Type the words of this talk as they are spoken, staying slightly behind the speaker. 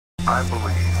I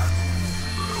believe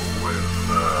with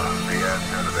the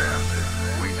advent of acid,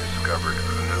 we discovered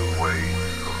a new way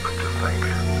to think.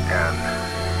 And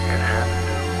it had to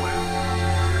do with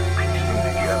piecing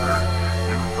together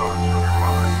new thoughts in your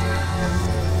mind.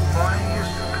 Why is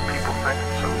it that people think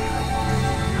it's so evil?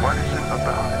 What is it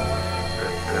about it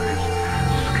that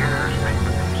scares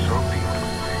people so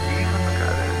deeply? Even the guy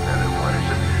that invented, what is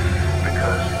it?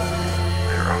 Because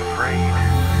they're afraid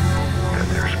that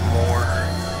there's more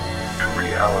to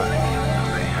reality